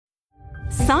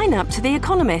Sign up to The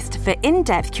Economist for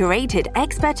in-depth curated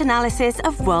expert analysis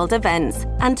of world events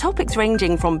and topics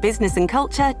ranging from business and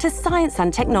culture to science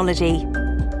and technology.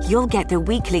 You'll get the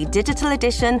weekly digital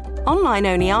edition,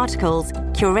 online-only articles,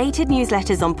 curated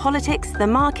newsletters on politics, the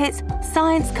markets,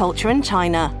 science, culture and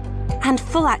China, and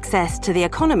full access to The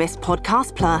Economist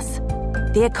Podcast Plus.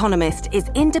 The Economist is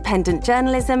independent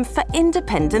journalism for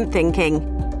independent thinking.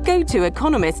 Go to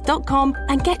economist.com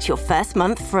and get your first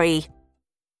month free.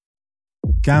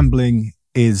 Gambling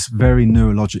is very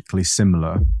neurologically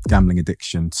similar, gambling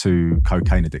addiction, to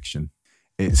cocaine addiction.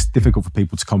 It's difficult for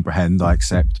people to comprehend, I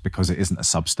accept, because it isn't a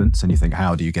substance. And you think,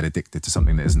 how do you get addicted to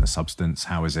something that isn't a substance?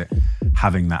 How is it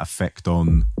having that effect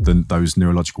on those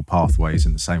neurological pathways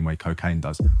in the same way cocaine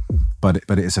does? But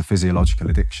it is a physiological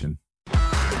addiction.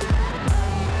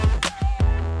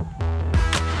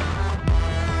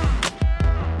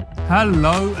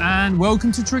 Hello and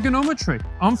welcome to Trigonometry.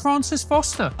 I'm Francis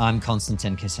Foster. I'm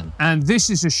Konstantin Kisin. And this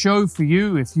is a show for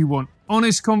you if you want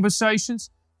honest conversations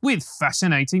with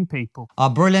fascinating people. Our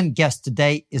brilliant guest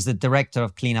today is the director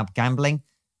of Clean Up Gambling,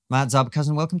 Matt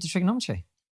Zarbakhsh. Welcome to Trigonometry.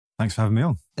 Thanks for having me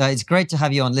on. It's great to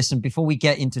have you on. Listen, before we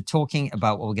get into talking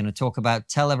about what we're going to talk about,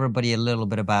 tell everybody a little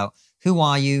bit about who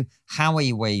are you, how are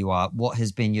you where you are, what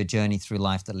has been your journey through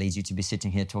life that leads you to be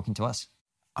sitting here talking to us?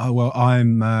 Oh, well,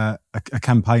 I'm a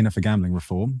campaigner for gambling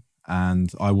reform,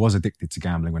 and I was addicted to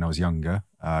gambling when I was younger.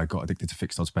 I got addicted to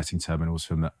fixed odds betting terminals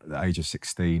from the age of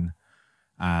 16,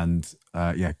 and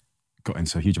got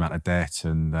into a huge amount of debt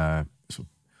and sort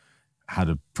of had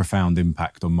a profound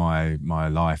impact on my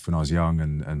life when I was young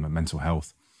and my mental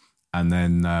health. And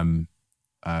then,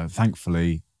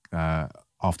 thankfully,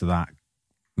 after that,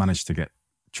 managed to get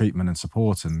treatment and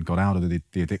support and got out of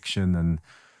the addiction and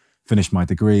finished my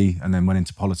degree, and then went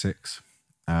into politics,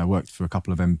 worked for a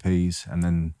couple of MPs, and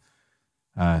then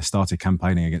started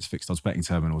campaigning against fixed odds betting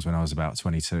terminals when I was about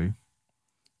 22.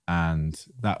 And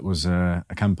that was a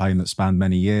campaign that spanned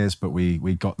many years, but we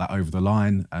got that over the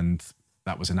line, and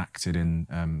that was enacted in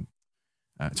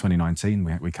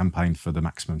 2019. We campaigned for the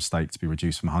maximum stake to be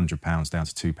reduced from £100 down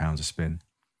to £2 a spin.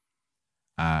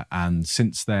 And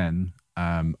since then,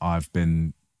 I've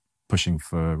been pushing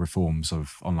for reforms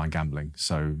of online gambling.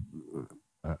 So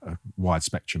a wide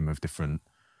spectrum of different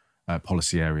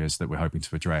policy areas that we're hoping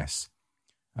to address.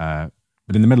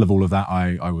 But in the middle of all of that,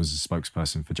 I was a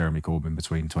spokesperson for Jeremy Corbyn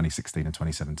between 2016 and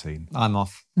 2017. I'm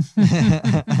off.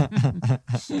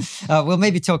 We'll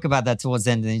maybe talk about that towards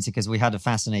the end of the interview because we had a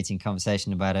fascinating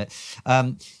conversation about it.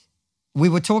 We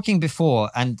were talking before,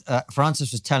 and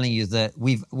Francis was telling you that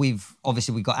we've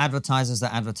got advertisers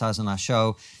that advertise on our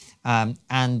show,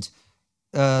 and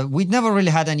we'd never really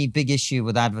had any big issue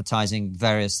with advertising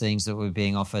various things that were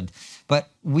being offered. But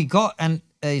we got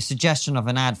a suggestion of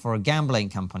an ad for a gambling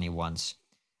company once.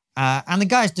 And the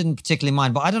guys didn't particularly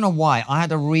mind, but I don't know why. I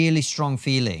had a really strong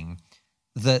feeling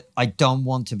that I don't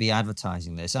want to be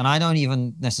advertising this. And I don't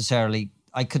even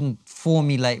I couldn't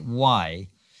formulate why.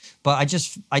 But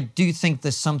I do think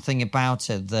there's something about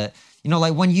it that,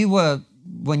 like when you were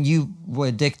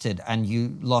addicted and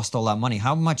you lost all that money,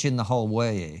 how much in the hole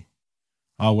were you?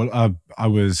 Oh, well, I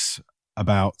was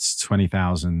about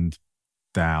 20,000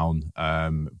 down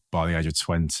by the age of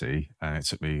 20, and it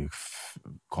took me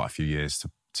quite a few years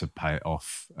to pay it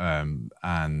off. So I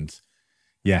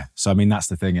mean, that's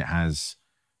the thing. It has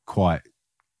quite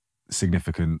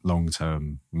significant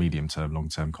long-term, medium-term,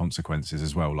 long-term consequences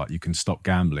as well. Like, you can stop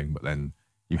gambling, but then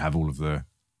you have you're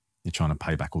trying to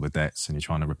pay back all the debts and you're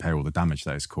trying to repair all the damage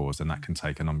that it's caused, and that can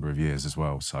take a number of years as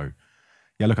well. So,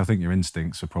 yeah, look, I think your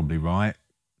instincts are probably right.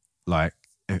 Like,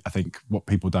 I think what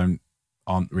people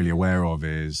aren't really aware of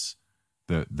is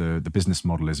that the business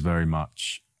model is very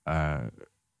much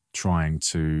trying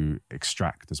to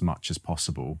extract as much as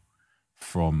possible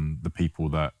from the people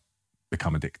that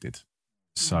become addicted.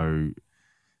 So,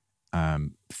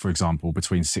 for example,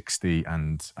 between 60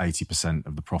 and 80%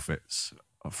 of the profits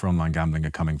for online gambling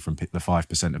are coming from the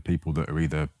 5% of people that are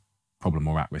either problem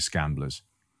or at-risk gamblers.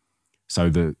 So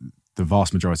the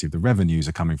vast majority of the revenues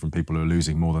are coming from people who are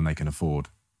losing more than they can afford.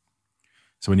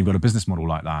 So when you've got a business model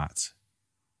like that,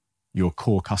 your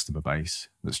core customer base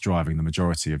that's driving the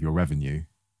majority of your revenue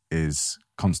is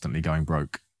constantly going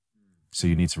broke. So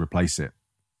you need to replace it.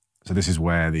 So this is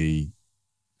where the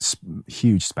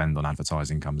huge spend on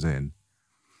advertising comes in.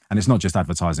 And it's not just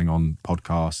advertising on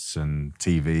podcasts and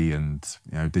TV and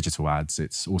digital ads.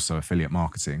 It's also affiliate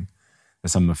marketing.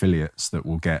 There's some affiliates that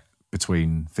will get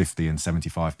between 50 and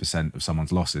 75% of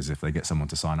someone's losses if they get someone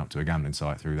to sign up to a gambling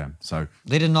site through them. So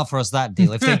they didn't offer us that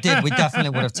deal. If they did, we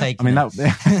definitely would have taken it.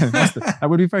 That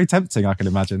would be very tempting, I can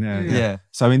imagine. Yeah.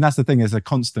 So, I mean, that's the thing, is a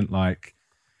constant,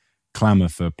 clamour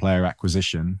for player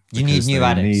acquisition. You need new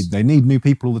addicts. They need new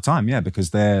people all the time, yeah,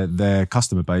 because their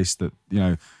customer base, that, you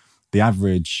know, the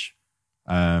average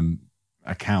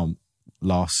account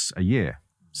lasts a year.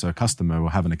 So a customer will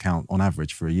have an account on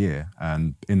average for a year,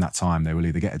 and in that time they will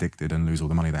either get addicted and lose all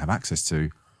the money they have access to,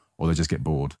 or they just get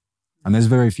bored. And there's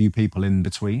very few people in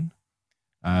between.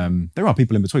 There are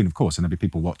people in between, of course, and there'll be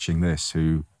people watching this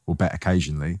who will bet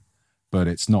occasionally, but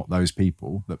it's not those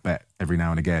people that bet every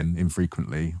now and again,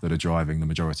 infrequently, that are driving the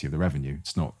majority of the revenue.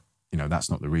 It's not, you know, that's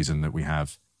not the reason that we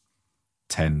have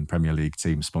 10 Premier League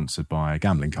teams sponsored by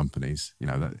gambling companies. You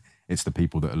know, that it's the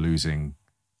people that are losing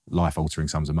life-altering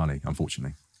sums of money,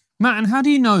 unfortunately. Matt, and how do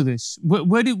you know this?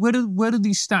 Where do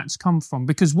these stats come from?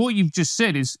 Because what you've just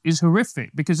said is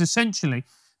horrific, because essentially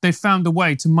they've found a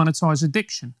way to monetize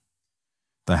addiction.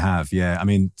 They have, yeah. I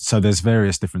mean, so there's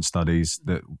various different studies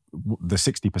that the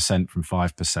 60% from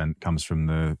 5% comes from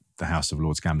the House of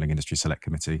Lords Gambling Industry Select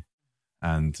Committee.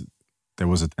 And there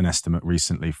was an estimate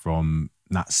recently from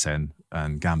NatSen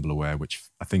and GambleAware, which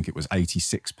I think it was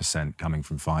 86% coming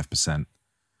from 5%.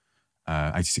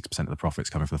 86% of the profits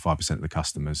coming from the 5% of the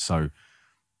customers. So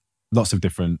lots of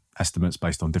different estimates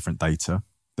based on different data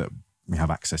that we have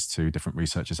access to, different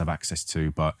researchers have access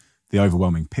to. But the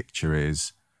overwhelming picture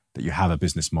is that you have a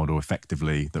business model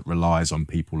effectively that relies on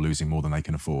people losing more than they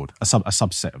can afford, a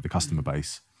subset of the customer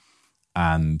base.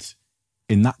 And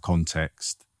in that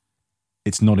context,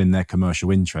 it's not in their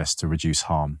commercial interest to reduce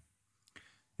harm.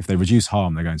 If they reduce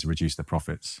harm, they're going to reduce their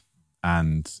profits.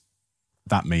 And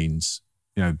that means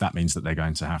that they're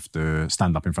going to have to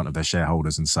stand up in front of their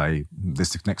shareholders and say,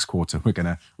 this next quarter, we're going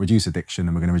to reduce addiction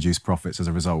and we're going to reduce profits as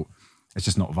a result. It's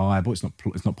just not viable. It's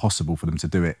not possible for them to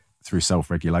do it through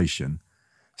self-regulation.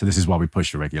 So this is why we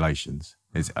push for regulations.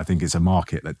 I think it's a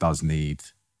market that does need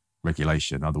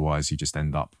regulation. Otherwise, you just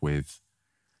end up with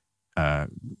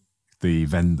the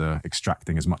vendor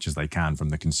extracting as much as they can from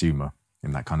the consumer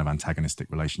in that kind of antagonistic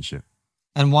relationship.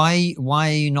 And why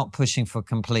are you not pushing for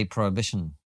complete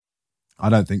prohibition? I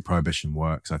don't think prohibition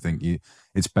works. I think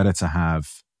it's better to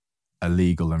have a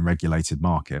legal and regulated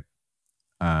market,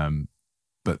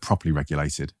 but properly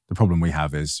regulated. The problem we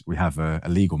have is we have a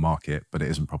legal market, but it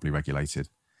isn't properly regulated.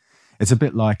 It's a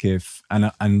bit like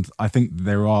and I think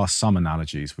there are some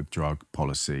analogies with drug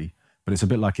policy, but it's a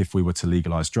bit like if we were to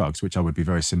legalize drugs, which I would be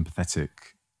very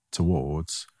sympathetic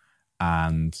towards,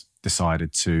 and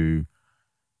decided to,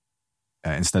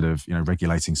 instead of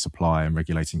regulating supply and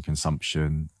regulating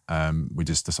consumption, we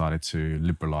just decided to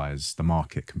liberalize the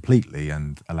market completely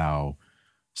and allow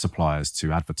suppliers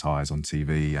to advertise on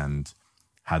TV and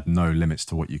had no limits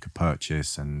to what you could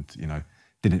purchase, and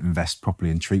didn't invest properly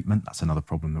in treatment. That's another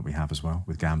problem that we have as well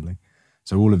with gambling.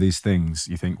 So all of these things,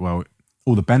 you think, well,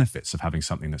 all the benefits of having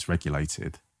something that's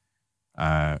regulated,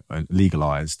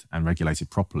 legalized and regulated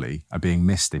properly are being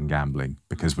missed in gambling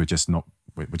because we're just not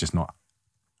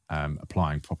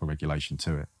applying proper regulation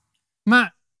to it.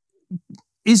 Matt,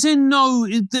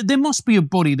 there must be a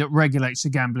body that regulates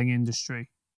the gambling industry.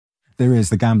 There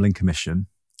is the Gambling Commission,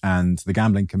 and the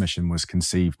Gambling Commission was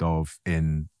conceived of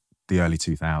in the early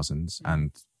 2000s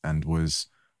and was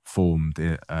formed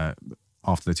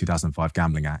after the 2005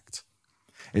 Gambling Act.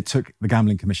 It took the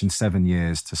Gambling Commission 7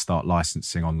 years to start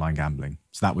licensing online gambling.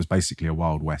 So that was basically a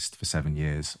Wild West for 7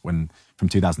 years, from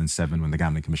 2007, when the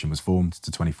Gambling Commission was formed, to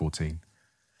 2014.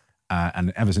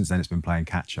 And ever since then, it's been playing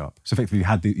catch up. So effectively,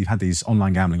 you've had these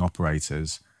online gambling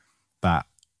operators that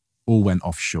all went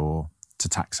offshore to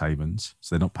tax havens,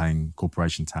 so they're not paying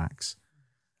corporation tax,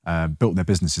 built their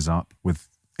businesses up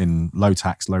in low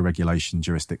tax, low regulation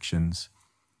jurisdictions,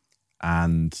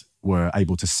 and were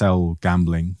able to sell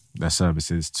gambling, their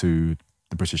services, to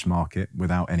the British market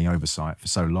without any oversight for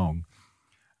so long.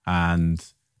 And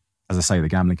as I say, the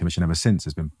Gambling Commission ever since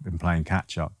has been playing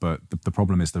catch up. But the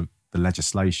problem is the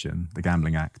legislation, the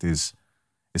Gambling Act, it's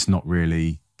not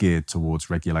really geared towards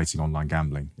regulating online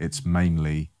gambling. It's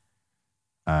mainly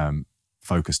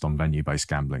focused on venue-based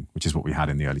gambling, which is what we had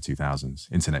in the early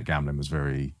 2000s. Internet gambling was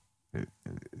very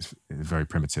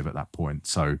primitive at that point.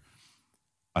 So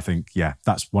I think,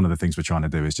 that's one of the things we're trying to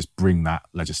do, is just bring that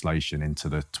legislation into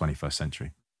the 21st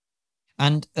century.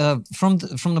 And from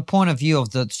the point of view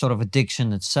of the sort of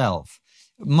addiction itself,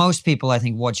 most people, I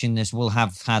think, watching this will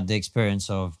have had the experience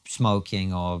of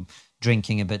smoking or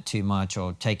drinking a bit too much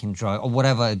or taking drugs or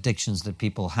whatever addictions that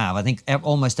people have. I think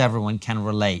almost everyone can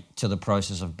relate to the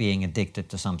process of being addicted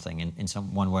to something in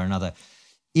some one way or another.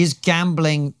 Is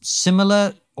gambling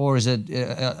similar, or is it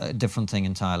a different thing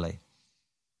entirely?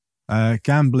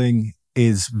 Gambling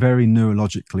is very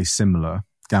neurologically similar,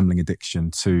 gambling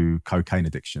addiction, to cocaine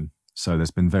addiction. So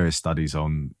there's been various studies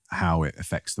on how it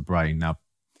affects the brain. Now,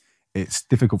 it's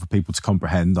difficult for people to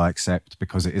comprehend, I accept,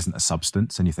 because it isn't a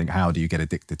substance. And you think, how do you get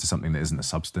addicted to something that isn't a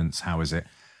substance? How is it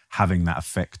having that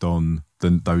effect on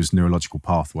those neurological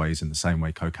pathways in the same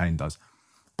way cocaine does?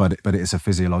 But it is a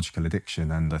physiological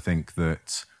addiction. And I think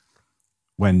that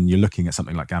when you're looking at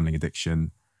something like gambling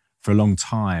addiction, for a long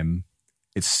time,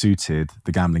 it's suited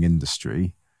the gambling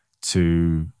industry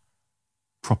to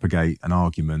propagate an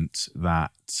argument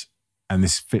that, and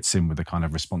this fits in with the kind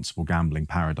of responsible gambling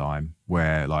paradigm,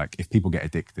 where like if people get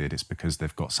addicted, it's because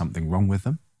they've got something wrong with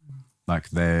them. Like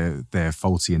they're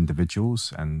faulty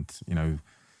individuals, and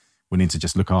we need to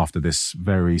just look after this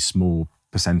very small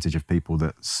percentage of people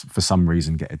that for some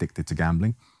reason get addicted to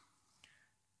gambling.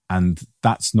 And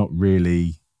that's not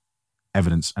really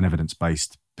an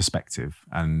evidence-based perspective.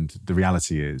 And the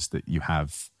reality is that you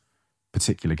have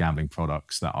particular gambling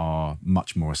products that are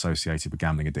much more associated with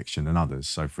gambling addiction than others.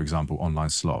 So, for example, online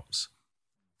slots.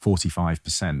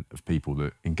 45% of people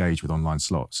that engage with online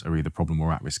slots are either problem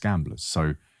or at-risk gamblers.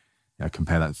 So,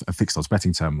 compare that. Fixed odds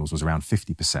betting terminals was around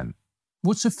 50%.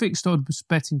 What's a fixed odds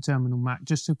betting terminal, Matt?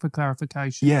 Just for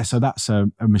clarification. Yeah, so that's a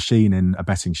machine in a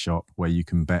betting shop where you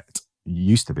can bet. You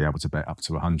used to be able to bet up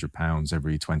to £100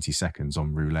 every 20 seconds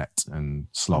on roulette and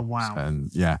slots. Oh, wow.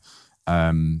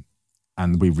 And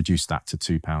and we reduced that to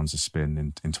 £2 a spin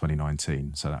in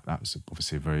 2019. So that was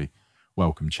obviously a very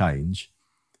welcome change.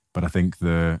 But I think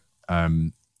the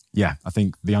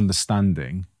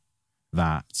understanding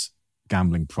that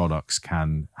gambling products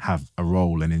can have a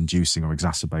role in inducing or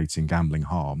exacerbating gambling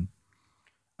harm,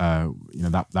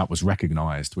 that was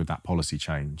recognised with that policy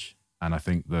change. And I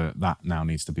think that now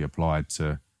needs to be applied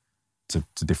to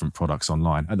different products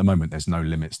online. At the moment, there's no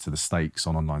limits to the stakes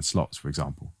on online slots, for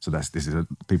example. So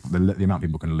the amount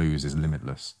people can lose is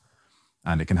limitless,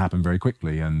 and it can happen very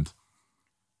quickly. And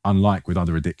unlike with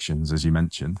other addictions, as you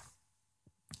mentioned,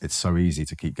 it's so easy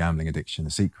to keep gambling addiction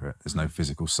a secret. There's no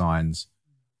physical signs,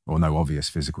 or no obvious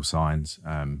physical signs.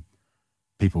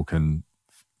 People can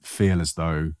feel as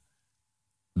though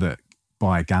that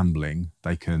by gambling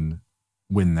they can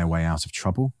win their way out of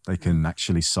trouble. They can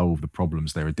actually solve the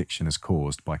problems their addiction has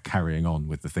caused by carrying on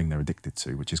with the thing they're addicted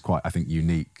to, which is quite, I think,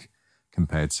 unique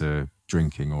compared to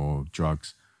drinking or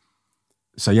drugs.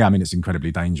 So yeah, I mean, it's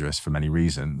incredibly dangerous for many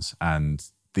reasons, and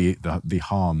the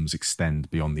harms extend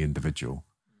beyond the individual.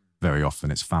 Very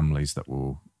often it's families that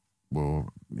will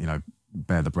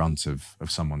bear the brunt of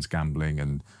someone's gambling,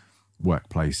 and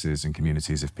workplaces and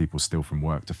communities if people steal from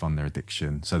work to fund their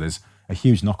addiction. So there's a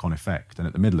huge knock-on effect, and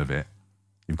at the middle of it,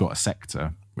 you've got a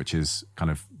sector which is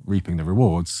kind of reaping the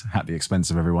rewards at the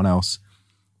expense of everyone else,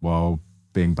 while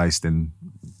being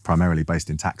primarily based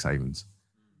in tax havens.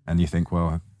 And you think,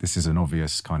 well, this is an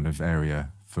obvious kind of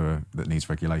area that needs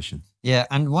regulation. Yeah,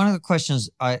 and one of the questions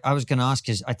I was going to ask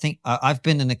is, I think I've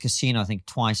been in a casino, I think,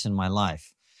 twice in my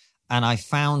life, and I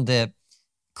found it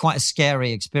quite a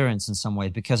scary experience in some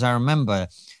ways, because I remember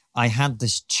I had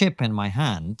this chip in my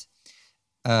hand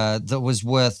that was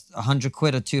worth 100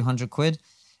 quid or 200 quid.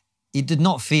 It did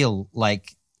not feel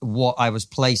like what I was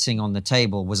placing on the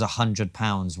table was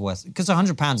 £100 worth, because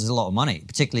 £100 is a lot of money.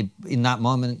 Particularly in that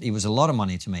moment, it was a lot of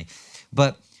money to me.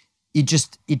 But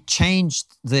it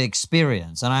changed the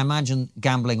experience. And I imagine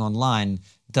gambling online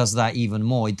does that even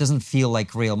more. It doesn't feel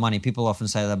like real money. People often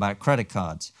say that about credit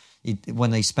cards.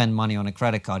 When they spend money on a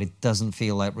credit card, it doesn't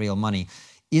feel like real money.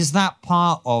 Is that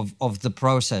part of the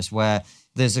process where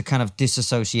there's a kind of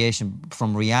disassociation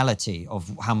from reality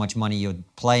of how much money you're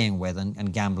playing with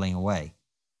and gambling away?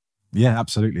 Yeah,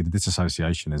 absolutely. The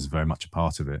disassociation is very much a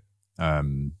part of it.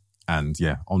 And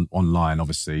yeah, online,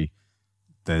 obviously,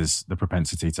 there's the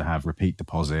propensity to have repeat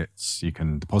deposits. You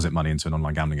can deposit money into an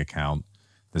online gambling account.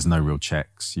 There's no real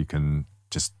checks. You can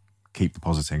just keep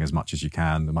depositing as much as you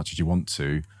can, as much as you want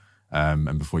to.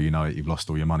 And before you know it, you've lost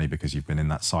all your money because you've been in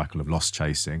that cycle of loss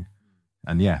chasing.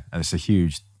 And yeah, there's a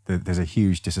huge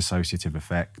disassociative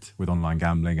effect with online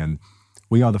gambling. And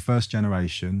we are the first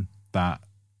generation that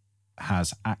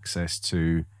has access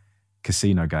to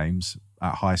casino games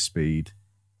at high speed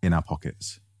in our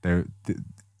pockets.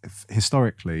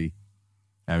 Historically,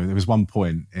 there was one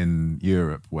point in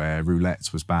Europe where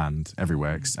roulette was banned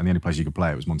everywhere, and the only place you could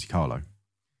play it was Monte Carlo,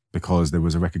 because there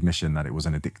was a recognition that it was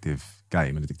an addictive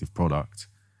game, an addictive product.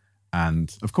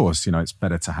 And of course, it's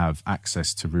better to have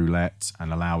access to roulette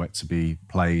and allow it to be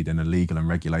played in a legal and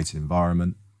regulated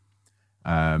environment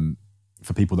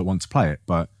for people that want to play it.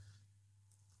 But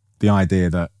the idea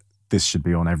that this should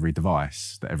be on every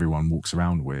device that everyone walks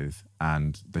around with,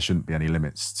 and there shouldn't be any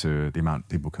limits to the amount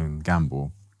people can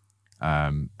gamble,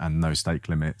 and no stake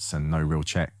limits and no real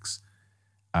checks,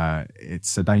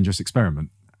 it's a dangerous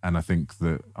experiment. And I think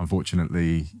that,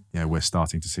 unfortunately, we're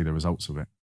starting to see the results of it.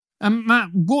 Matt,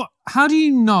 how do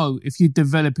you know if you're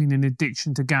developing an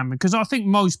addiction to gambling? Because I think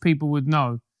most people would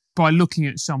know by looking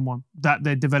at someone that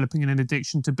they're developing an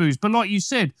addiction to booze. But like you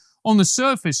said, on the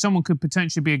surface, someone could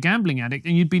potentially be a gambling addict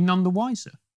and you'd be none the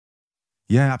wiser.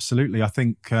 Yeah, absolutely. I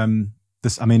think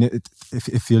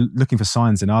if you're looking for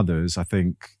signs in others, I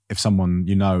think if someone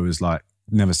you know is like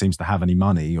never seems to have any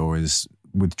money or is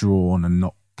withdrawn and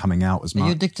not coming out as much. Are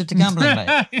you addicted to gambling, mate?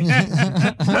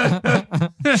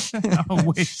 I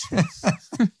wish.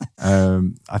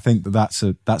 I think that's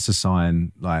a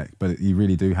sign. But you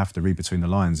really do have to read between the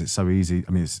lines. It's so easy.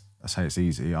 I mean, I say it's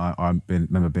easy. I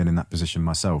remember being in that position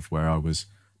myself where I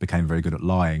became very good at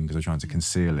lying because I was trying to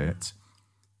conceal it.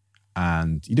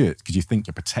 And you do it because you think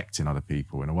you're protecting other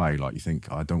people in a way. Like you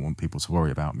think, I don't want people to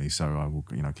worry about me, so I will,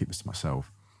 keep this to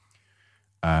myself.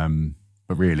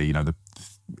 But really,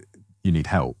 you need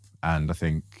help. And I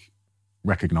think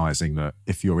recognizing that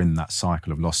if you're in that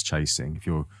cycle of loss chasing, if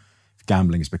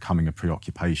gambling is becoming a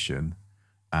preoccupation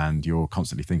and you're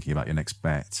constantly thinking about your next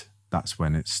bet, that's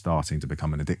when it's starting to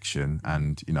become an addiction.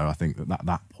 And, I think that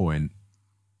that point,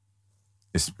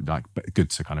 it's like good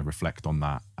to kind of reflect on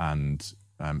that and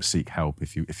seek help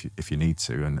if you need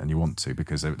to and you want to,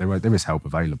 because there is help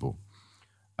available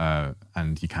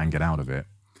and you can get out of it.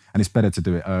 And it's better to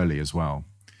do it early as well.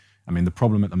 I mean, the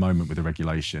problem at the moment with the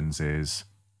regulations is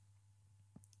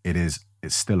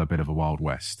it's still a bit of a Wild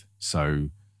West. So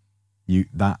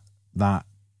that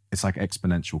it's like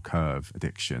exponential curve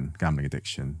addiction, gambling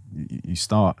addiction. You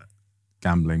start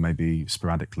gambling maybe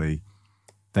sporadically,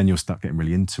 then you'll start getting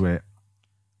really into it,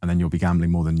 and then you'll be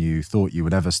gambling more than you thought you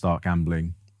would ever start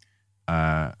gambling.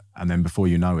 And then before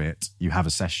you know it, you have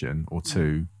a session or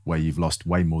two where you've lost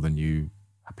way more than you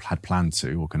had planned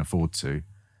to or can afford to.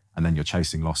 And then you're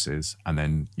chasing losses, and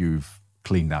then you've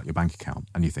cleaned out your bank account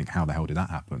and you think, how the hell did that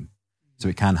happen? So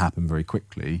it can happen very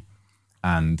quickly.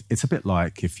 And it's a bit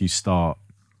like if you start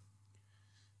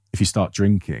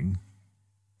drinking,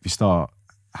 if you start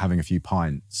having a few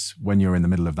pints, when you're in the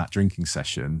middle of that drinking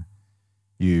session,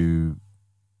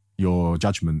 your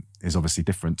judgment is obviously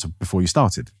different to before you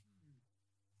started.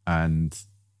 And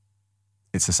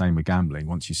it's the same with gambling.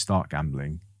 Once you start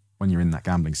gambling, when you're in that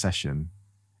gambling session,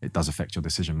 it does affect your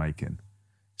decision making.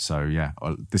 So yeah,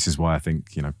 this is why I think,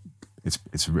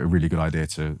 it's a really good idea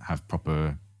to have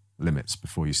proper limits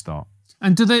before you start.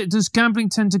 And does gambling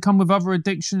tend to come with other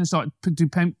addictions? Like, do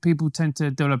people tend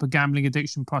to develop a gambling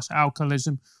addiction plus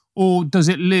alcoholism, or does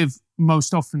it live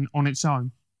most often on its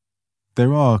own?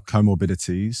 There are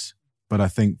comorbidities, but I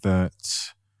think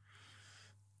that,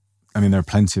 there are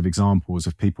plenty of examples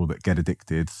of people that get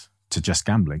addicted to just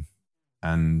gambling.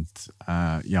 And,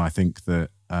 I think that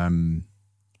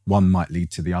one might lead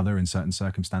to the other in certain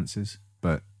circumstances.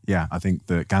 But yeah, I think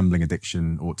that gambling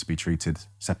addiction ought to be treated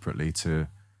separately to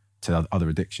other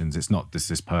addictions. It's not just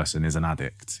this person is an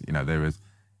addict. There are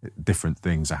different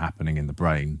things are happening in the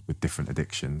brain with different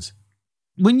addictions.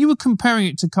 When you were comparing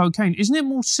it to cocaine, isn't it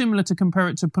more similar to compare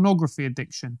it to pornography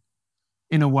addiction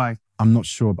in a way? I'm not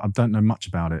sure. I don't know much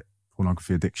about it,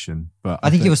 pornography addiction. But I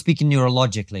think you were speaking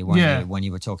neurologically when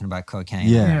you were talking about cocaine.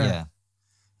 Yeah.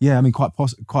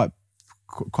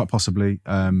 Quite possibly.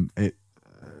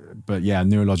 But yeah,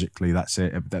 neurologically, that's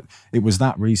it. It was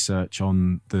that research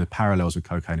on the parallels with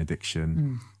cocaine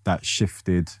addiction that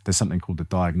shifted. There's something called the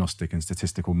Diagnostic and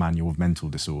Statistical Manual of Mental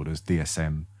Disorders,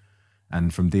 DSM.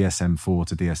 And from DSM-4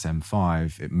 to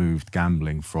DSM-5, it moved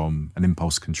gambling from an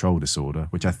impulse control disorder,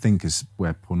 which I think is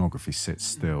where pornography sits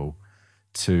still,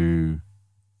 to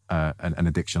an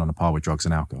addiction on a par with drugs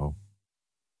and alcohol.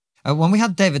 When we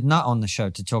had David Nutt on the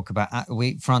show to talk about,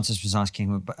 Francis was asking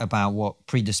him about what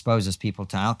predisposes people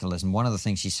to alcoholism. One of the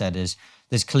things he said is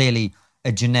there's clearly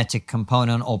a genetic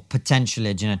component or potentially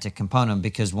a genetic component,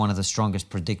 because one of the strongest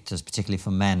predictors, particularly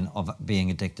for men, of being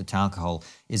addicted to alcohol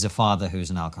is a father who's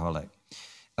an alcoholic.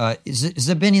 Has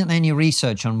there been any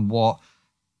research on what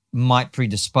might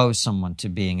predispose someone to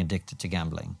being addicted to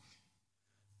gambling?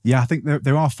 Yeah, I think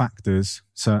there are factors,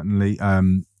 certainly.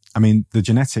 The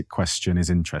genetic question is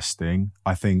interesting.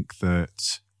 I think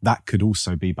that could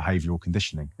also be behavioural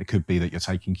conditioning. It could be that you're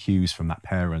taking cues from that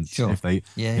parent. Sure. If they,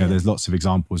 there's lots of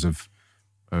examples of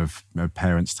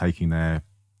parents taking their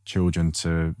children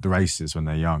to the races when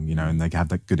they're young, and they have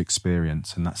that good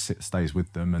experience, and that stays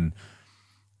with them,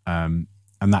 and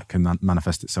that can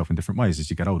manifest itself in different ways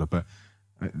as you get older. But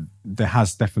there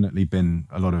has definitely been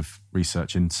a lot of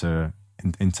research into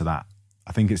that.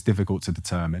 I think it's difficult to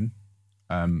determine.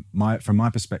 From my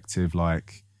perspective,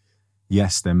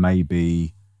 yes, you may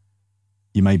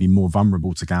be more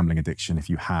vulnerable to gambling addiction if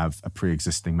you have a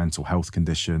pre-existing mental health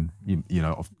condition,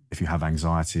 if you have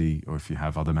anxiety or if you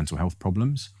have other mental health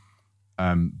problems.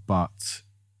 But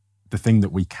the thing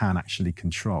that we can actually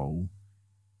control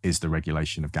is the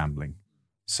regulation of gambling.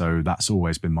 So that's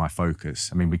always been my focus.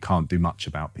 I mean, we can't do much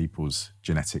about people's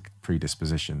genetic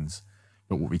predispositions,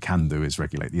 but what we can do is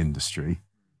regulate the industry.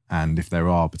 And if there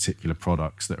are particular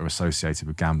products that are associated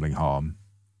with gambling harm,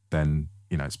 then,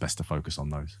 it's best to focus on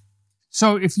those.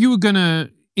 So if you were going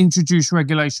to introduce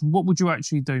regulation, what would you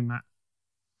actually do, Matt?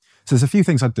 So there's a few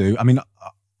things I'd do. I mean,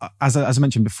 as I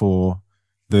mentioned before,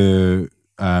 the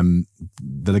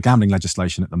gambling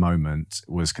legislation at the moment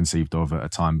was conceived of at a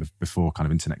time before kind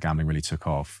of internet gambling really took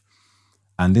off.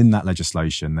 And in that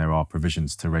legislation, there are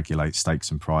provisions to regulate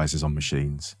stakes and prizes on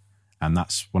machines. And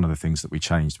that's one of the things that we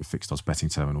changed with fixed odds betting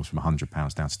terminals from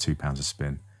 £100 down to £2 a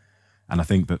spin. And I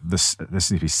think that there needs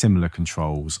to be similar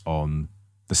controls on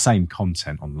the same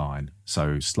content online.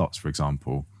 So slots, for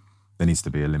example, there needs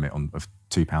to be a limit of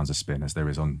 £2 a spin, as there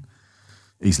is on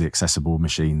easily accessible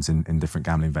machines in different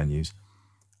gambling venues.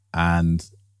 And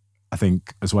I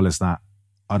think, as well as that,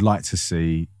 I'd like to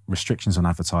see restrictions on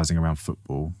advertising around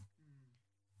football.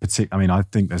 I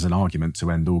think there's an argument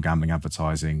to end all gambling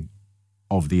advertising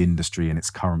of the industry in its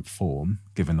current form,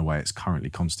 given the way it's currently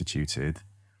constituted.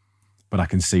 But I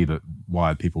can see that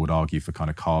why people would argue for kind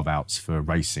of carve-outs for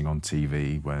racing on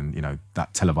TV when,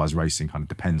 that televised racing kind of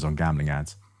depends on gambling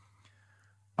ads.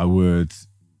 I would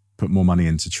put more money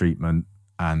into treatment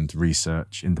and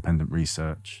research, independent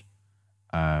research,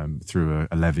 through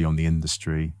a levy on the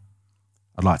industry.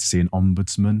 I'd like to see an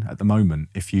ombudsman. At the moment,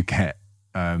 if you get,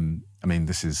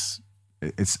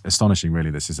 it's astonishing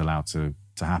really this is allowed to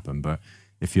happen, but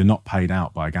if you're not paid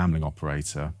out by a gambling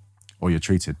operator or you're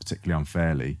treated particularly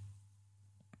unfairly,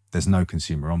 there's no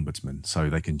consumer ombudsman, so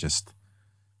they can just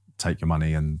take your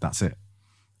money and that's it.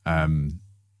 And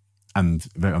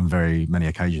on very many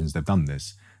occasions they've done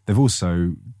this. They've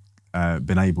also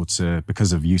been able to,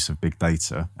 because of use of big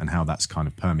data and how that's kind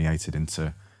of permeated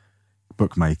into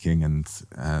bookmaking and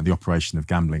the operation of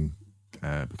gambling,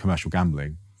 commercial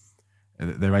gambling,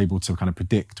 they're able to kind of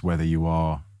predict whether you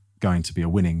are going to be a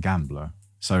winning gambler.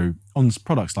 So on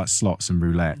products like slots and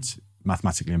roulette,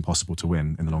 mathematically impossible to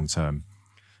win in the long term.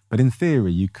 But in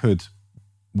theory, you could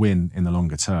win in the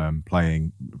longer term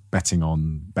betting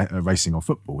on racing or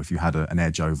football if you had an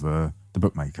edge over the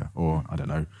bookmaker, or I don't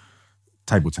know,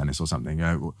 table tennis or something.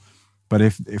 But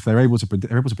if they're able to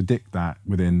predict that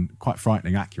within quite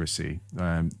frightening accuracy,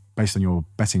 based on your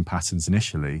betting patterns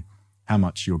initially, how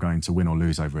much you're going to win or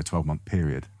lose over a 12-month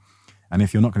period. And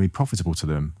if you're not going to be profitable to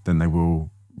them, then they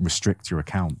will restrict your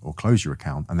account or close your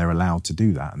account, and they're allowed to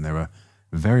do that. And there are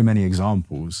very many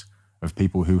examples of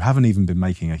people who haven't even been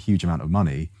making a huge amount of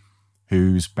money,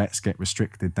 whose bets get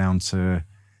restricted down to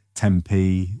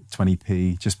 10p,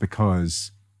 20p, just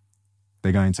because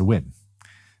they're going to win.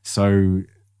 So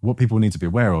what people need to be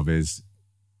aware of is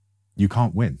you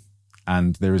can't win,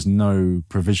 and there is no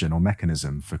provision or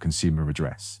mechanism for consumer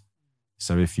redress.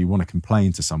 So if you want to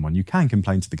complain to someone, you can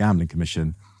complain to the Gambling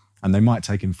Commission, and they might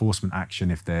take enforcement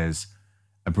action if there's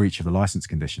a breach of the license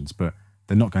conditions, but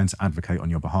they're not going to advocate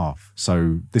on your behalf.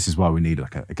 So this is why we need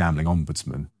like a gambling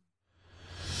ombudsman.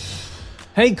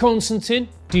 Hey Konstantin,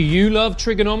 do you love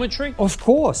trigonometry? Of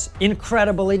course,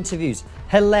 incredible interviews,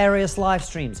 hilarious live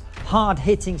streams,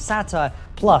 hard-hitting satire,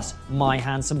 plus my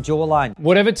handsome jawline.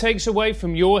 Whatever takes away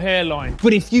from your hairline.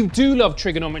 But if you do love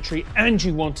trigonometry and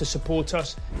you want to support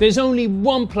us, there's only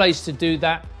one place to do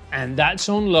that, and that's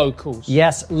on Locals.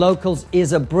 Yes, Locals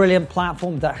is a brilliant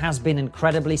platform that has been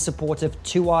incredibly supportive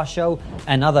to our show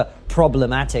and other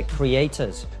problematic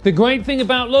creators. The great thing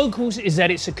about Locals is that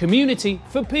it's a community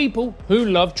for people who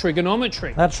love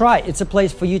trigonometry. That's right, it's a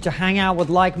place for you to hang out with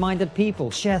like-minded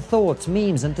people, share thoughts,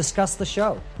 memes, and discuss the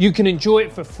show. You can enjoy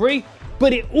it for free,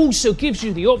 but it also gives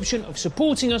you the option of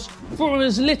supporting us for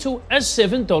as little as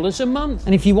 $7 a month.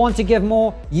 And if you want to give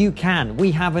more, you can.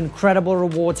 We have incredible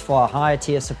rewards for our higher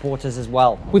tier supporters as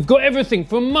well. We've got everything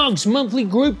from mugs, monthly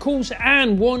group calls,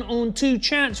 and one-on-two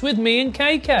chats with me and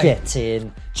KK. Get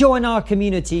in. Join our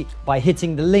community by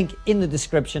hitting the link in the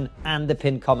description and the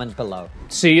pinned comment below.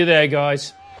 See you there,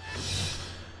 guys.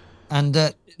 And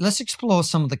let's explore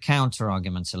some of the counter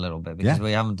arguments a little bit, because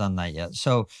we haven't done that yet.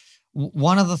 So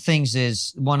one of the things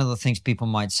people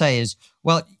might say is,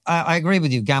 well, I agree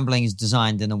with you. Gambling is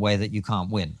designed in a way that you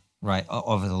can't win, right,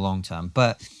 over the long term.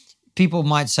 But people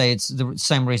might say it's the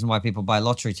same reason why people buy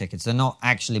lottery tickets. They're not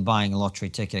actually buying a lottery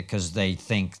ticket because they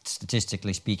think,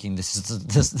 statistically speaking, this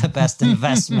is the best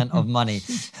investment of money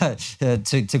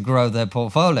to grow their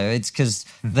portfolio. It's because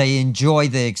they enjoy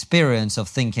the experience of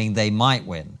thinking they might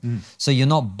win. So you're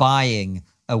not buying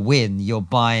a win, you're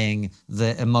buying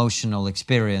the emotional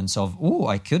experience of, oh,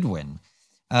 I could win.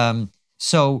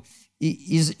 So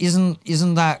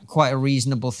isn't that quite a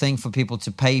reasonable thing for people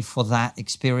to pay for that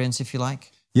experience, if you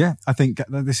like? Yeah, I think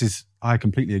I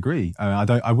completely agree.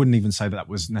 I wouldn't even say that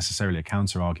was necessarily a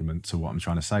counter argument to what I'm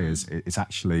trying to say. It's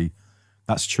actually,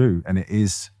 that's true. And I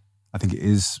think it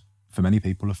is, for many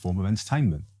people, a form of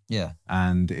entertainment. Yeah.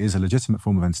 And it is a legitimate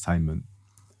form of entertainment.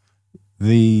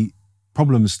 The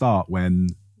problems start when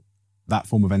that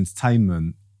form of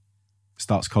entertainment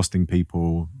starts costing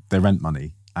people their rent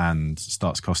money and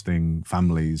starts costing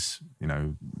families,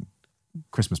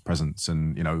 Christmas presents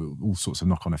and, all sorts of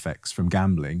knock-on effects from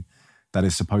gambling that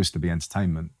is supposed to be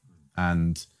entertainment.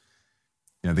 And,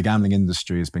 the gambling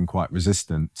industry has been quite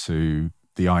resistant to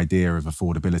the idea of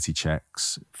affordability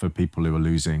checks for people who are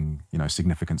losing,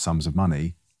 significant sums of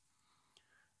money.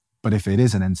 But if it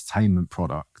is an entertainment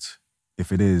product,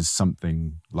 if it is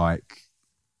something like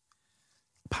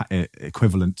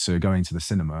equivalent to going to the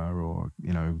cinema or,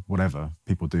 whatever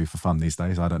people do for fun these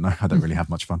days. I don't know. I don't really have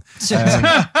much fun.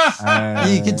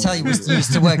 You can tell you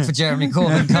used to work for Jeremy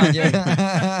Corbyn, can't you?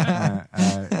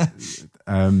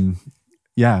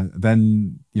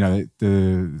 Then,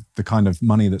 the kind of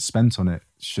money that's spent on it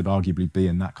should arguably be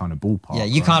in that kind of ballpark. Yeah,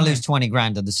 you can't lose 20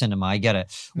 grand at the cinema. I get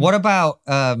it. What about,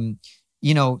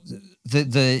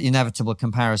 the inevitable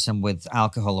comparison with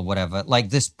alcohol or whatever, like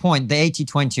this point, the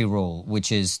 80-20 rule,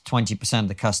 which is 20% of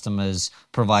the customers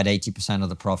provide 80% of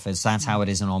the profits. That's how it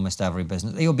is in almost every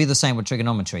business. It'll be the same with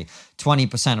trigonometry.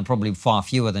 20%, and probably far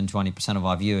fewer than 20% of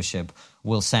our viewership,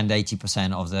 will send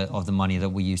 80% of the money that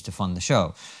we use to fund the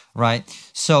show, right?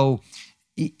 So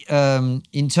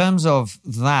in terms of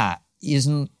that,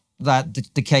 isn't that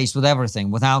the case with everything?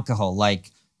 With alcohol,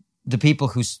 like, the people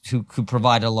who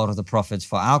provide a lot of the profits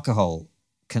for alcohol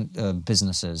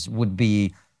businesses would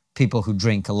be people who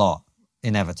drink a lot,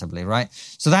 inevitably, right?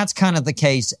 So that's kind of the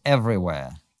case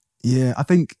everywhere. Yeah, I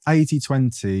think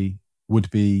 80-20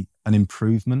 would be an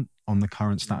improvement on the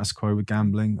current status quo with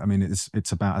gambling. I mean, it's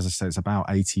about, as I said, it's about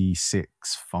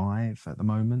 86-5 at the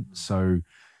moment. So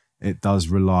it does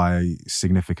rely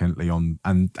significantly on,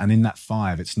 and in that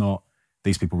 5, it's not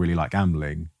these people really like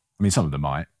gambling. I mean, some of them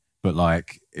might. But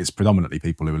it's predominantly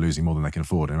people who are losing more than they can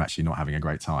afford and are actually not having a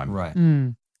great time. Right.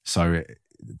 So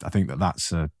I think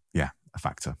that's a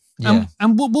factor. Yeah.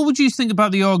 And what would you think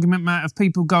about the argument, Matt, of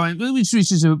people going, which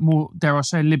is a more, dare I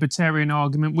say, libertarian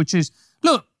argument, which is,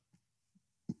 look,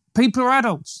 people are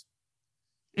adults.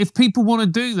 If people want to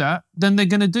do that, then they're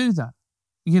going to do that.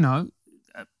 We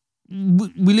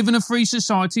live in a free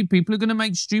society. People are going to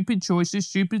make stupid choices,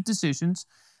 stupid decisions,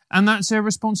 and that's their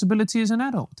responsibility as an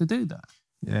adult to do that.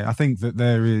 Yeah, I think that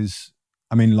there is,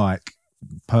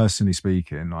 personally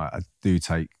speaking, I do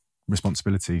take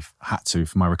responsibility, for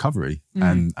my recovery.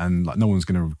 And no one's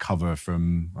going to recover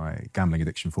from my gambling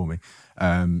addiction for me.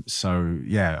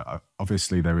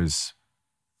 Obviously there is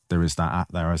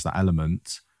that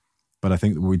element. But I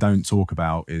think that what we don't talk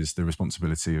about is the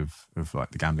responsibility of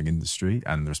the gambling industry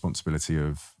and the responsibility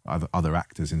of other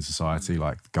actors in society,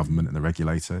 like the government and the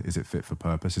regulator. Is it fit for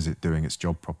purpose? Is it doing its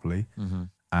job properly? Mm-hmm.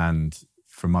 And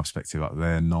from my perspective,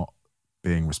 they're not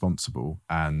being responsible.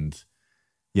 And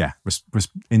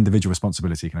individual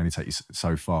responsibility can only take you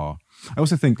so far. I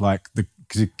also think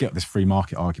because you get this free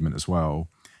market argument as well,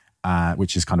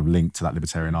 which is kind of linked to that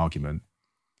libertarian argument.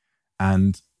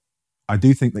 And I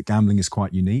do think that gambling is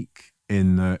quite unique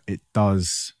in that it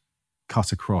does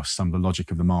cut across some of the logic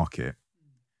of the market,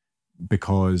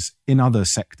 because in other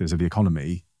sectors of the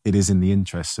economy, it is in the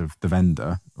interests of the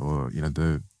vendor or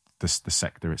the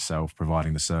sector itself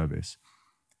providing the service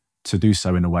to do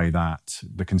so in a way that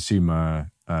the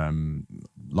consumer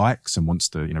likes and wants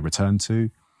to return to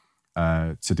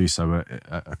do so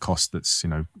at a cost that's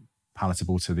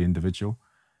palatable to the individual.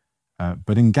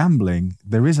 But in gambling,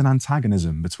 there is an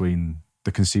antagonism between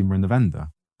the consumer and the vendor.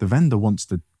 The vendor wants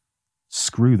to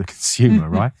screw the consumer,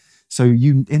 right? So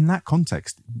in that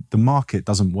context, the market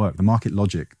doesn't work. The market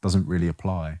logic doesn't really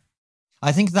apply.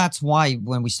 I think that's why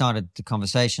when we started the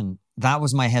conversation, that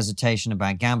was my hesitation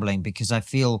about gambling, because I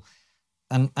feel,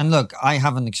 and look, I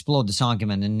haven't explored this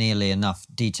argument in nearly enough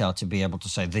detail to be able to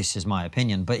say this is my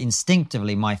opinion, but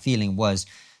instinctively my feeling was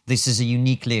this is a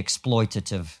uniquely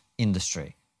exploitative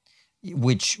industry,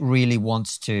 which really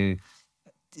wants to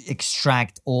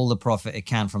extract all the profit it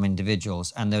can from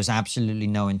individuals. And there's absolutely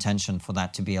no intention for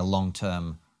that to be a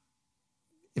long-term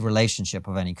relationship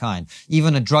of any kind.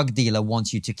 Even a drug dealer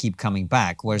wants you to keep coming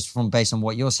back, whereas based on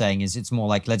what you're saying is it's more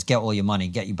like, let's get all your money,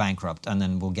 get you bankrupt, and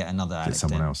then we'll get another addict. Get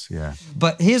someone else, yeah.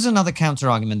 But here's another counter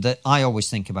argument that I always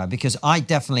think about, because I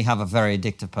definitely have a very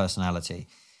addictive personality.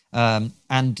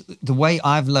 And the way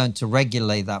I've learned to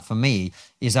regulate that for me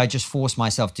is I just force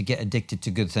myself to get addicted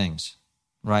to good things.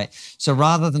 right? So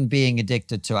rather than being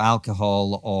addicted to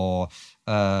alcohol or,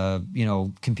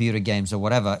 computer games or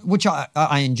whatever, which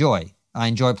I enjoy. I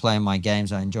enjoy playing my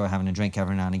games. I enjoy having a drink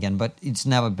every now and again, but it's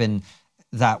never been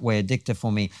that way addictive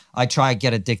for me. I try to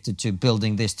get addicted to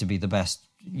building this to be the best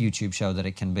YouTube show that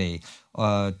it can be,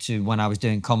 to when I was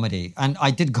doing comedy. And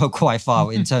I did go quite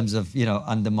far in terms of,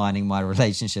 undermining my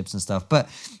relationships and stuff. But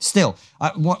still,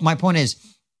 my point is,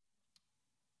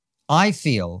 I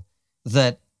feel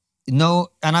that and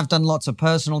I've done lots of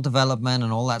personal development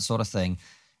and all that sort of thing.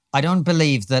 I don't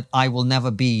believe that I will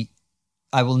ever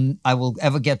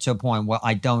get to a point where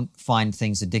I don't find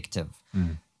things addictive.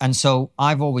 Mm. And so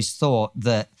I've always thought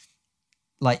that,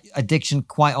 like, addiction,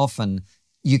 quite often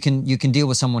you can deal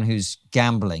with someone who's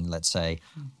gambling, let's say,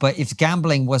 but if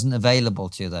gambling wasn't available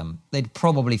to them, they'd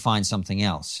probably find something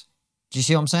else. Do you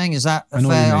see what I'm saying? Is that a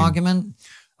fair argument?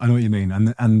 I know what you mean.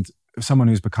 And someone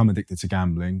who's become addicted to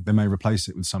gambling, they may replace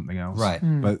it with something else. Right.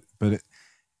 Mm. But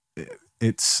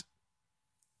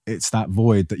it's that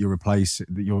void that you're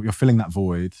filling that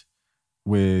void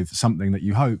with something that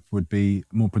you hope would be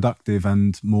more productive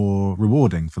and more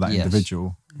rewarding for that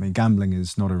individual. I mean, gambling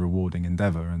is not a rewarding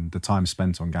endeavor, and the time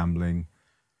spent on gambling,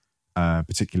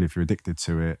 particularly if you're addicted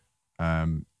to it,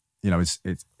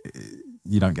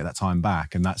 you don't get that time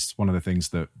back. And that's one of the things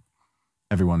that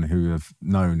everyone who I've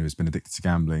known who's been addicted to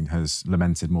gambling has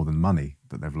lamented more than money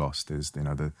that they've lost, is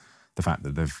the fact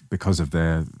that they've because of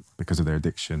their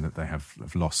addiction, that they have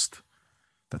lost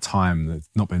the time, they've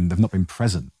not been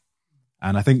present.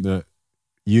 And I think that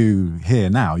you here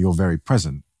now, you're very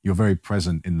present. You're very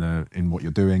present in what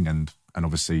you're doing, and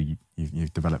obviously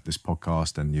you've developed this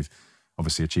podcast, and you've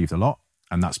obviously achieved a lot,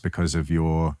 and that's because of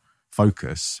your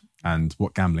focus. And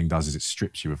what gambling does is it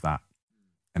strips you of that,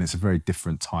 and it's a very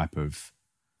different type of.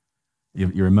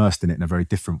 You're immersed in it in a very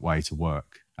different way to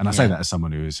work. And I say that as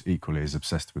someone who is equally as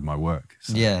obsessed with my work.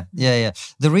 So. Yeah.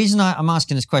 The reason I'm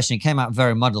asking this question, it came out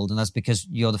very muddled, and that's because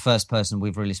you're the first person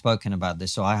we've really spoken about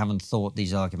this, so I haven't thought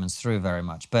these arguments through very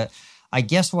much. But I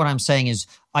guess what I'm saying is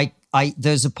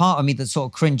there's a part of me that sort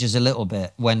of cringes a little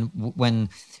bit when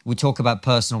we talk about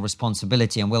personal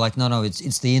responsibility, and we're like, no,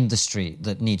 it's the industry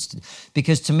that needs to.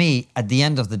 Because to me, at the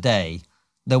end of the day,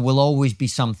 there will always be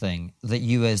something that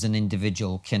you as an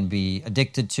individual can be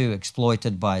addicted to,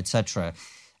 exploited by, etc.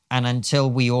 And until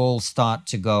we all start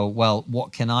to go, well,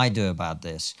 what can I do about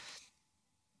this?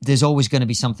 There's always going to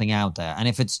be something out there. And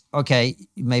if it's, okay,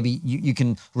 maybe you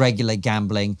can regulate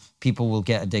gambling, people will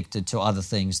get addicted to other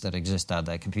things that exist out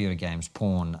there, computer games,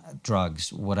 porn,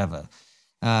 drugs, whatever.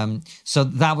 So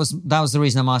that was the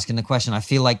reason I'm asking the question. I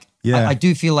feel like, I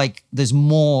do feel like there's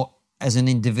more as an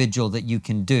individual that you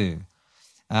can do.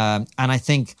 And I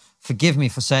think, forgive me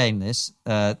for saying this,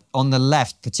 on the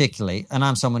left particularly, and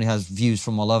I'm someone who has views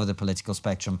from all over the political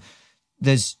spectrum,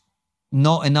 there's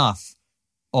not enough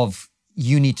of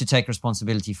you need to take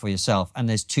responsibility for yourself, and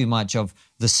there's too much of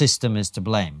the system is to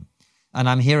blame. And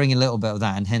I'm hearing a little bit of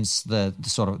that, and hence the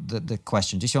sort of the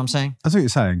question. Do you see what I'm saying? I see what you're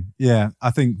saying. Yeah,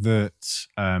 I think that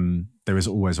there is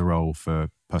always a role for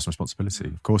personal responsibility.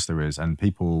 Of course there is. And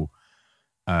people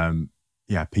who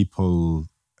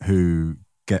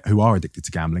are addicted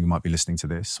to gambling might be listening to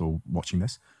this or watching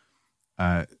this,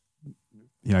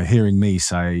 hearing me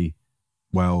say,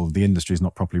 well, the industry is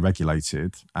not properly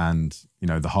regulated, and,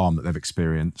 the harm that they've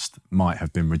experienced might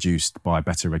have been reduced by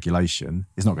better regulation,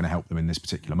 is not going to help them in this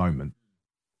particular moment.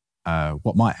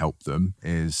 What might help them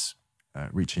is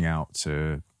reaching out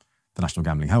to the National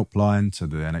Gambling Helpline, to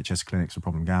the NHS clinics for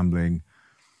problem gambling,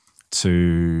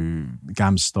 to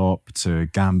GamStop, to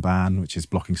GamBan, which is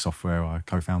blocking software I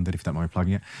co-founded, if you don't mind me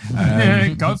plugging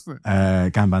it. Go for it.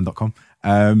 GamBan.com.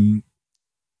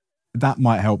 That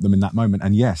might help them in that moment.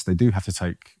 And yes, they do have to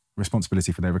take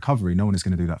responsibility for their recovery. No one is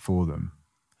going to do that for them.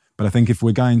 But I think if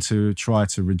we're going to try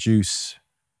to reduce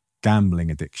gambling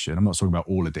addiction, I'm not talking about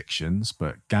all addictions,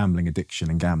 but gambling addiction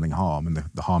and gambling harm and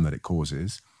the harm that it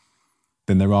causes,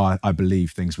 then there are, I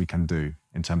believe, things we can do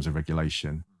in terms of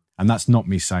regulation. And that's not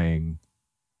me saying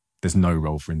there's no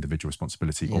role for individual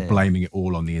responsibility or blaming it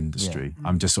all on the industry.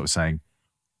 I'm just sort of saying,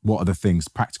 what are the things,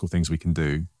 practical things we can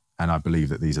do? And I believe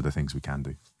that these are the things we can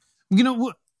do. You know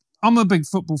what? I'm a big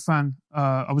football fan.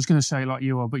 I was going to say like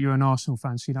you are, but you're an Arsenal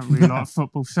fan, so you don't really like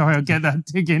football. Sorry, I'll get that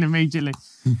dig in immediately.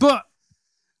 But,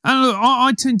 and look,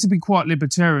 I tend to be quite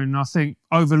libertarian. I think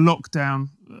over lockdown,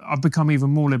 I've become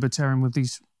even more libertarian with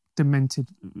these demented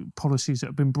policies that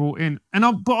have been brought in.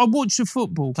 But I watch the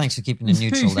football. Thanks for keeping it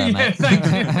neutral there, mate. Thank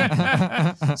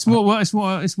you.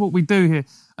 It's what we do here.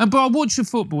 But I watch the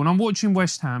football, and I'm watching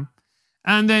West Ham.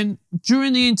 And then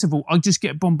during the interval, I just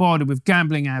get bombarded with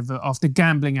gambling advert after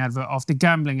gambling advert after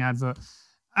gambling advert.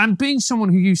 And being someone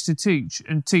who used to teach,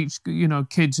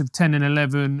 kids of 10 and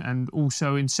 11 and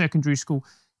also in secondary school,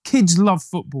 kids love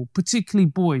football, particularly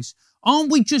boys.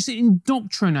 Aren't we just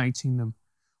indoctrinating them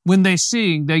when they're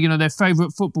seeing their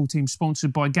favourite football team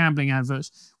sponsored by gambling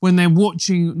adverts, when they're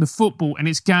watching the football and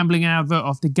it's gambling advert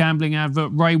after gambling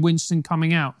advert, Ray Winston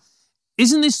coming out?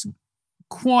 Isn't this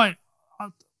quite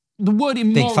the word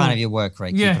immoral? Big fan of your work,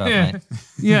 Ray. Keep it up, mate.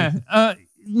 Yeah.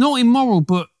 Not immoral,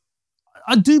 but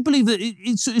I do believe that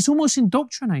it's almost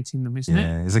indoctrinating them, isn't it?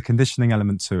 Yeah, there's a conditioning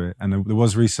element to it. And there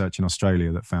was research in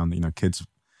Australia that found that, kids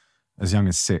as young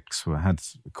as 6 had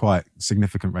quite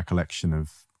significant recollection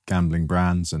of gambling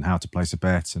brands and how to place a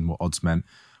bet and what odds meant.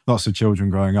 Lots of children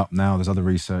growing up now, there's other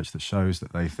research that shows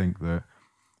that they think that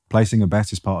placing a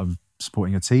bet is part of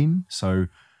supporting a team. So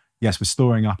yes, we're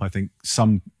storing up, I think,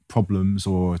 some problems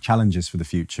or challenges for the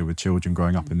future with children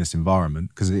growing up in this environment,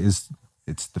 because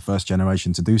it's the first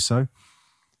generation to do so.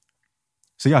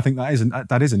 So yeah, I think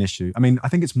that is an issue. I mean, I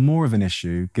think it's more of an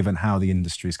issue given how the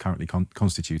industry is currently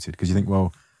constituted, because you think,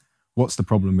 well, what's the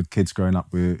problem with kids growing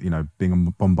up with,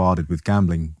 being bombarded with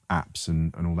gambling apps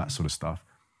and all that sort of stuff?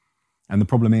 And the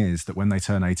problem is that when they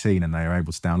turn 18 and they are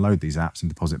able to download these apps and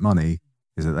deposit money,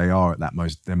 is that they are at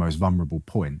their most vulnerable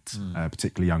point,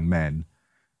 particularly young men.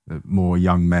 More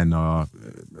young men are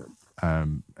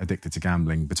addicted to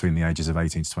gambling between the ages of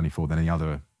 18 to 24 than any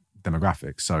other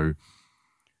demographic. So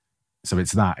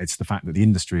it's the fact that the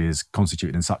industry is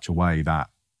constituted in such a way that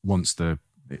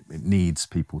it needs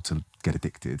people to get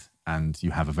addicted, and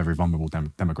you have a very vulnerable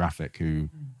demographic who,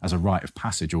 as a rite of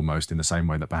passage almost, in the same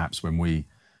way that perhaps when we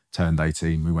turned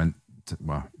 18, we went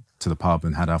to the pub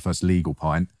and had our first legal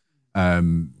pint,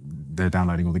 they're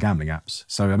downloading all the gambling apps.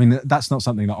 So, I mean, that's not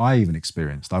something that I even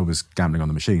experienced. I was gambling on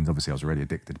the machines. Obviously, I was already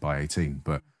addicted by 18,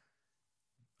 but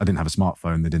I didn't have a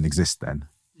smartphone that didn't exist then.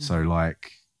 So,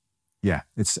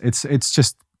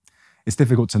 it's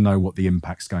difficult to know what the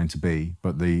impact's going to be,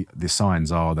 but the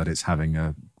signs are that it's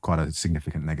having quite a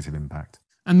significant negative impact.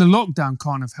 And the lockdown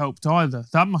can't have helped either.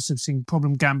 That must have seen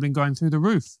problem gambling going through the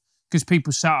roof, because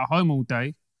people sat at home all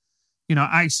day,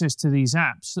 access to these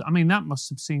apps. I mean, that must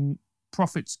have seen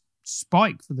profits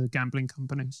spike for the gambling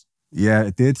companies. Yeah,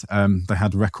 it did. They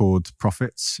had record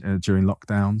profits during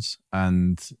lockdowns,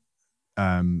 and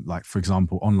for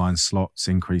example, online slots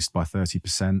increased by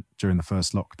 30% during the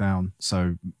first lockdown.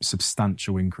 So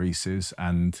substantial increases,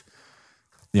 and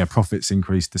profits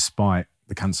increased despite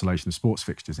the cancellation of sports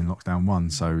fixtures in lockdown 1.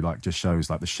 So just shows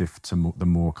the shift to the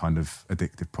more kind of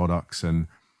addictive products. And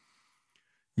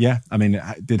yeah, I mean,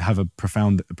 it did have a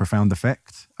profound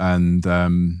effect, and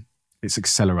it's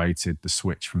accelerated the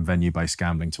switch from venue-based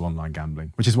gambling to online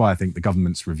gambling, which is why I think the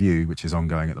government's review, which is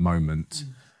ongoing at the moment,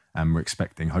 and we're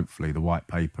expecting, hopefully, the white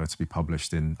paper to be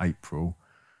published in April.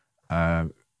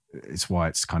 It's why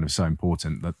it's kind of so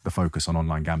important that the focus on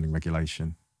online gambling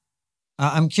regulation.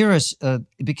 I'm curious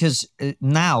because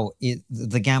now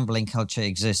the gambling culture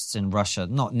exists in Russia,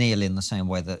 not nearly in the same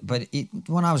way but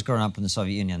when I was growing up in the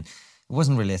Soviet Union, it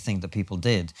wasn't really a thing that people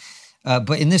did.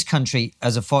 But in this country,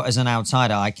 as an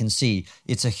outsider, I can see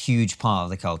it's a huge part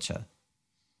of the culture.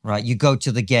 Right, you go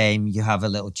to the game, you have a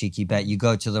little cheeky bet. You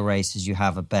go to the races, you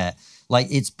have a bet.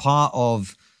 It's part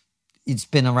of. It's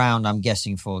been around, I'm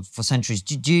guessing, for centuries.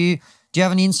 Do you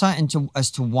have any insight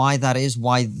as to why that is?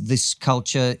 Why this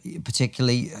culture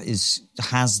particularly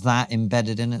has that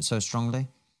embedded in it so strongly?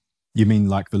 You mean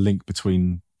the link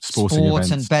between sporting events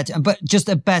and bet, but just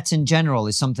a bet in general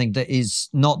is something that is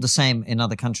not the same in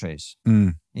other countries.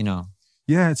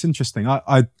 Yeah, it's interesting.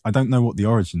 I don't know what the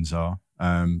origins are.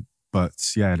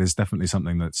 But yeah, it is definitely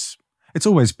something it's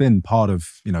always been part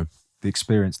of, the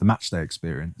experience, the match day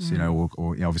experience, or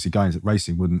obviously going to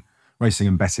racing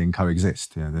and betting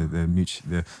coexist.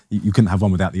 You couldn't have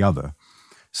one without the other.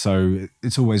 So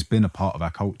it's always been a part of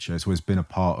our culture. It's always been a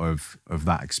part of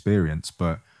that experience.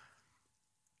 But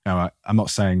I'm not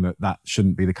saying that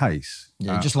shouldn't be the case.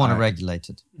 Yeah, you just want to regulate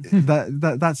it.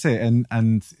 That's it. And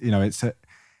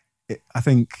I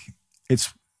think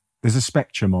there's a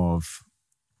spectrum of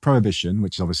prohibition,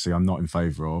 which obviously I'm not in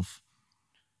favour of,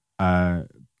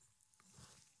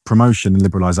 promotion and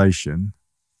liberalisation,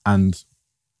 and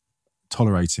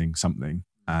tolerating something,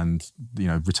 and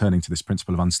returning to this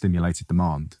principle of unstimulated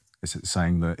demand. It's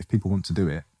saying that if people want to do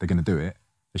it, they're going to do it.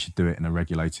 They should do it in a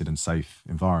regulated and safe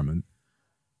environment.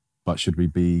 But should we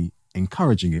be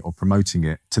encouraging it or promoting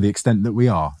it to the extent that we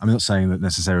are? I'm not saying that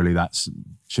necessarily that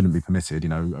shouldn't be permitted,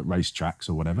 at racetracks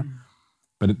or whatever.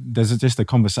 But there's just I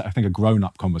think a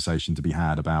grown-up conversation to be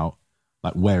had about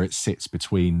where it sits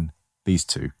between these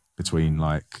two, between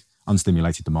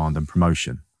unstimulated demand and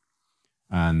promotion.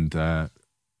 And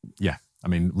I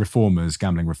mean,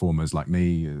 gambling reformers like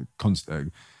me,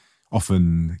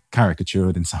 often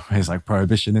caricatured in some ways like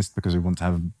prohibitionists because we want to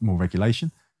have more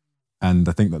regulation. And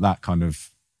I think that kind of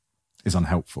is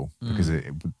unhelpful because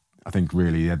I think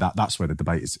really that's where the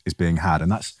debate is being had.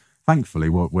 And that's thankfully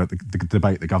where the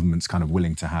debate the government's kind of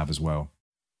willing to have as well.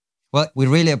 Well, we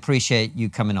really appreciate you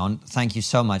coming on. Thank you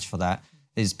so much for that.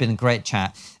 It's been a great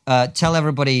chat. Tell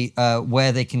everybody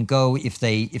where they can go if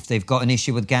they've got an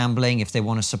issue with gambling, if they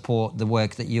want to support the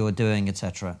work that you're doing,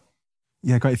 etc.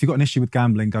 Yeah, great. If you've got an issue with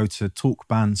gambling, go to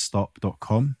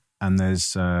talkbanstop.com and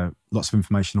there's lots of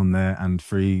information on there and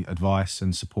free advice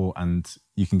and support, and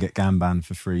you can get Gamban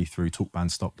for free through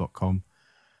talkbanstop.com.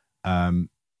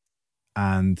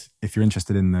 And if you're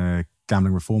interested in the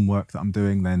gambling reform work that I'm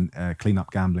doing, then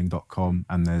cleanupgambling.com,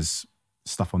 and there's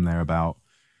stuff on there about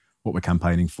what we're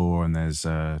campaigning for, and there's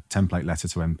a template letter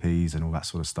to MPs and all that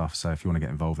sort of stuff. So if you want to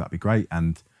get involved, that'd be great.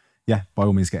 And yeah, by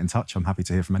all means, get in touch. I'm happy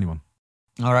to hear from anyone.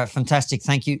 All right, fantastic.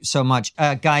 Thank you so much.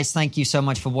 Guys, thank you so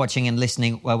much for watching and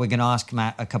listening. Well, we're going to ask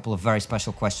Matt a couple of very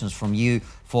special questions from you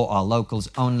for our locals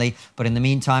only. But in the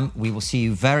meantime, we will see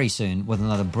you very soon with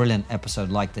another brilliant episode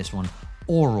like this one,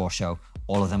 or Raw Show.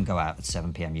 All of them go out at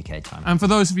 7 p.m. UK time. And for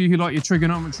those of you who like your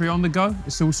trigonometry on the go,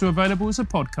 it's also available as a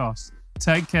podcast.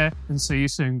 Take care and see you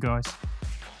soon, guys.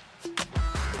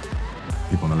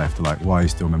 People on the left are like, why are you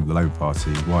still a member of the Labour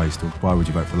Party? Why would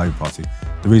you vote for the Labour Party?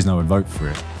 The reason I would vote for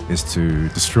it is to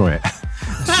destroy it.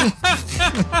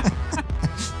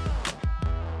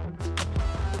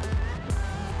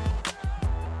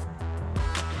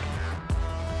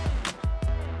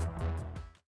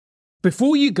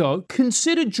 Before you go,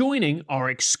 consider joining our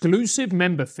exclusive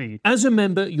member feed. As a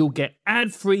member, you'll get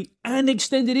ad-free and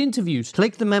extended interviews.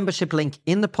 Click the membership link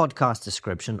in the podcast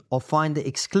description or find the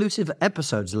exclusive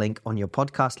episodes link on your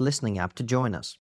podcast listening app to join us.